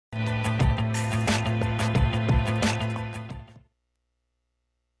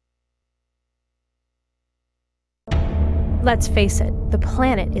Let's face it, the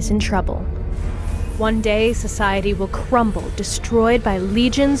planet is in trouble. One day, society will crumble, destroyed by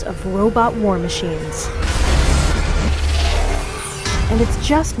legions of robot war machines. And it's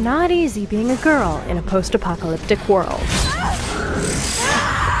just not easy being a girl in a post-apocalyptic world.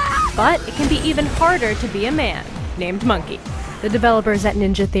 But it can be even harder to be a man, named Monkey. The developers at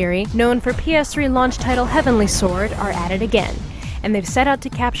Ninja Theory, known for PS3 launch title Heavenly Sword, are at it again. And they've set out to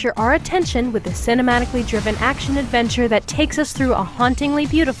capture our attention with a cinematically driven action-adventure that takes us through a hauntingly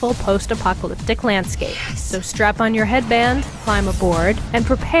beautiful post-apocalyptic landscape. So strap on your headband, climb aboard, and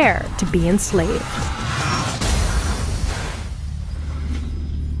prepare to be enslaved.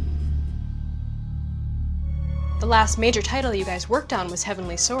 The last major title you guys worked on was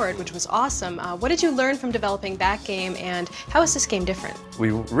Heavenly Sword, which was awesome. What did you learn from developing that game, and how is this game different? We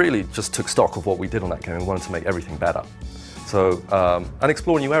really just took stock of what we did on that game and wanted to make everything better. So, and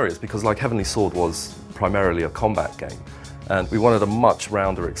explore new areas, because like Heavenly Sword was primarily a combat game, and we wanted a much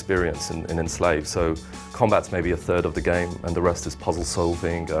rounder experience in Enslaved. So combat's maybe a third of the game, and the rest is puzzle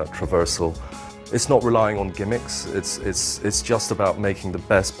solving, traversal. It's not relying on gimmicks, it's just about making the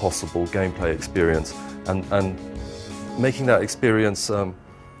best possible gameplay experience and making that experience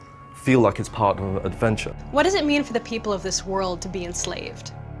feel like it's part of an adventure. What does it mean for the people of this world to be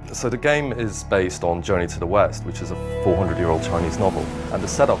enslaved? So the game is based on Journey to the West, which is a 400-year-old Chinese novel. And the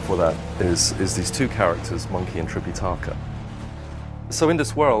setup for that is these two characters, Monkey and Tripitaka. So in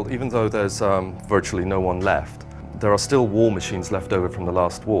this world, even though there's virtually no one left, there are still war machines left over from the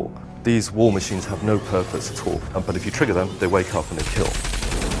last war. These war machines have no purpose at all, but if you trigger them, they wake up and they kill.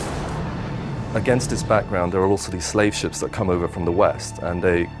 Against this background, there are also these slave ships that come over from the west, and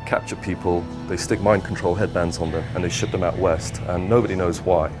they capture people, they stick mind control headbands on them, and they ship them out west, and nobody knows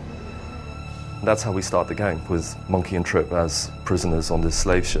why. And that's how we start the game, with Monkey and Trip as prisoners on this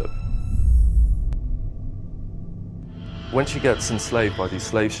slave ship. When she gets enslaved by these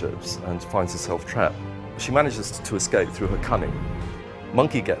slave ships and finds herself trapped, she manages to escape through her cunning.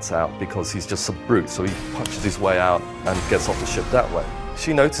 Monkey gets out because he's just a brute, so he punches his way out and gets off the ship that way.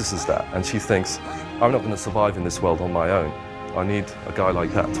 She notices that, and she thinks, I'm not going to survive in this world on my own. I need a guy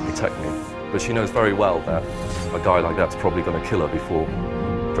like that to protect me. But she knows very well that a guy like that's probably going to kill her before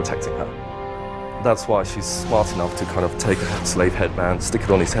protecting her. That's why she's smart enough to kind of take a slave headband, stick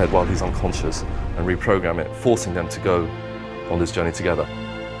it on his head while he's unconscious, and reprogram it, forcing them to go on this journey together.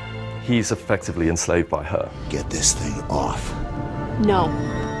 He's effectively enslaved by her. Get this thing off. No.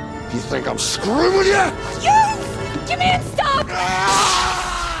 You think I'm screwing with you? Give me and stop!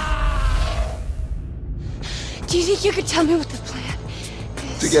 Do you think you could tell me what the plan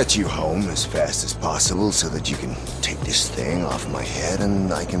is? To get you home as fast as possible so that you can take this thing off my head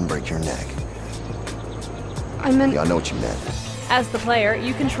and I can break your neck. I meant... Yeah, I know what you meant. As the player,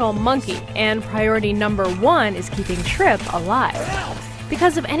 you control Monkey, and priority number 1 is keeping Trip alive.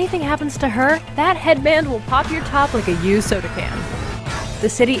 Because if anything happens to her, that headband will pop your top like a used soda can. The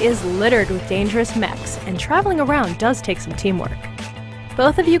city is littered with dangerous mechs, and traveling around does take some teamwork.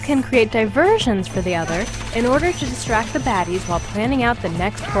 Both of you can create diversions for the other in order to distract the baddies while planning out the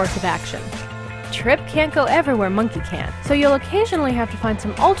next course of action. Trip can't go everywhere Monkey can, so you'll occasionally have to find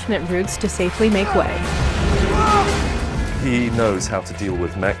some alternate routes to safely make way. He knows how to deal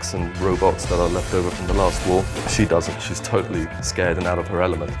with mechs and robots that are left over from the last war. She doesn't. She's totally scared and out of her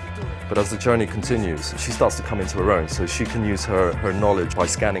element. But as the journey continues, she starts to come into her own, so she can use her knowledge by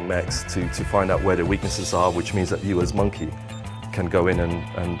scanning mechs to find out where their weaknesses are, which means that you as Monkey can go in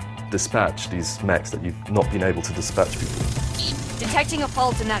and dispatch these mechs that you've not been able to dispatch before. Detecting a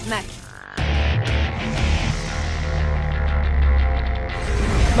fault in that mech.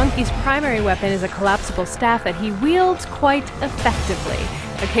 Monkey's primary weapon is a collapsible staff that he wields quite effectively,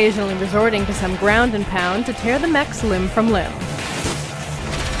 occasionally resorting to some ground and pound to tear the mechs limb from limb.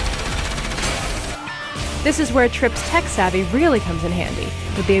 This is where Trip's tech savvy really comes in handy,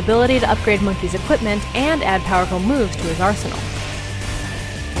 with the ability to upgrade Monkey's equipment and add powerful moves to his arsenal.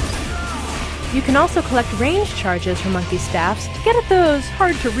 You can also collect range charges from Monkey's staffs to get at those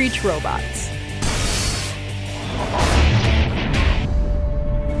hard-to-reach robots.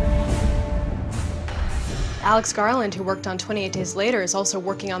 Alex Garland, who worked on 28 Days Later, is also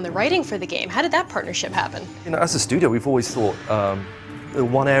working on the writing for the game. How did that partnership happen? You know, as a studio, we've always thought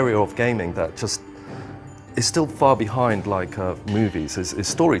one area of gaming that just is still far behind like movies is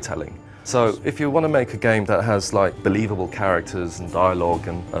storytelling. So if you want to make a game that has like believable characters and dialogue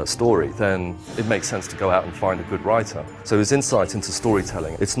and story, then it makes sense to go out and find a good writer. So his insight into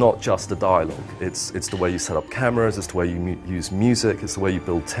storytelling, it's not just the dialogue, it's the way you set up cameras, it's the way you use music, it's the way you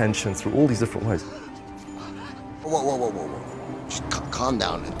build tension through all these different ways. Whoa. Just calm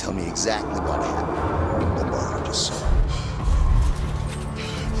down and tell me exactly what happened. What just saw.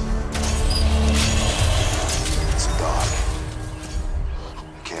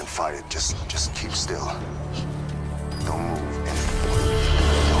 can't fight it. Just keep still. Don't move and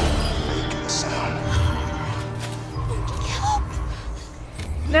don't make a sound.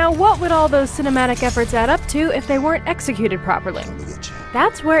 Now, what would all those cinematic efforts add up to if they weren't executed properly? Let me get you.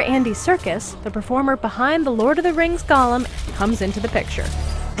 That's where Andy Serkis, the performer behind the Lord of the Rings Gollum, comes into the picture.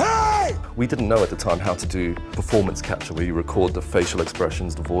 Hey! We didn't know at the time how to do performance capture, where you record the facial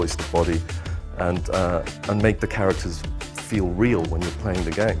expressions, the voice, the body, and make the characters feel real when you're playing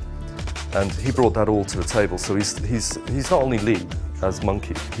the game. And he brought that all to the table. So he's not only lead as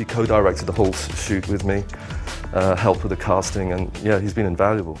Monkey, he co-directed the whole shoot with me, helped with the casting, and yeah, he's been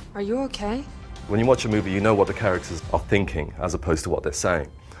invaluable. Are you okay? When you watch a movie, you know what the characters are thinking as opposed to what they're saying.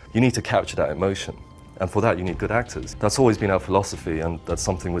 You need to capture that emotion, and for that you need good actors. That's always been our philosophy, and that's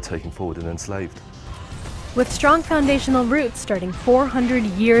something we're taking forward in Enslaved. With strong foundational roots starting 400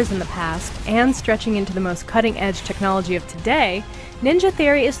 years in the past and stretching into the most cutting-edge technology of today, Ninja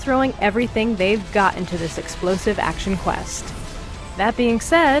Theory is throwing everything they've got into this explosive action quest. That being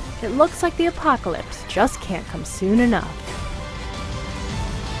said, it looks like the apocalypse just can't come soon enough.